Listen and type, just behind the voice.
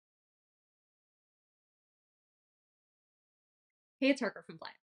Hey, it's Harker from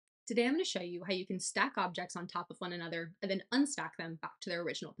Play. Today I'm going to show you how you can stack objects on top of one another and then unstack them back to their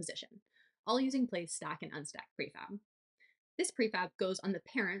original position, all using Play's Stack and Unstack prefab. This prefab goes on the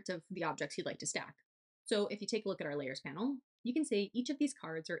parent of the objects you'd like to stack. So if you take a look at our layers panel, you can see each of these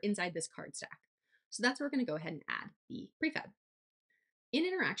cards are inside this card stack. So that's where we're going to go ahead and add the prefab. In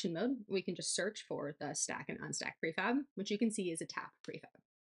interaction mode, we can just search for the Stack and Unstack prefab, which you can see is a tap prefab.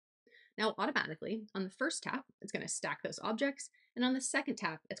 Now, automatically, on the first tap, it's going to stack those objects, and on the second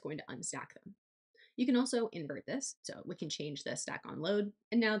tap, it's going to unstack them. You can also invert this, so we can change the stack on load,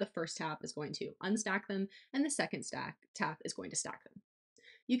 and now the first tap is going to unstack them, and the second tap is going to stack them.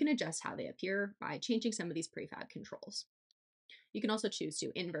 You can adjust how they appear by changing some of these prefab controls. You can also choose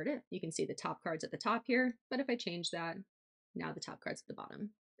to invert it. You can see the top cards at the top here, but if I change that, now the top card's at the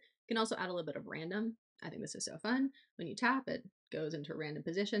bottom. You can also add a little bit of random. I think this is so fun. When you tap, it goes into random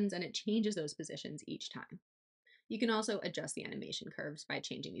positions and it changes those positions each time. You can also adjust the animation curves by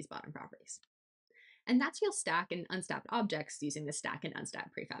changing these bottom properties. And that's how you'll stack and unstack objects using the Stack and Unstack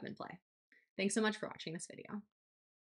prefab in Play. Thanks so much for watching this video.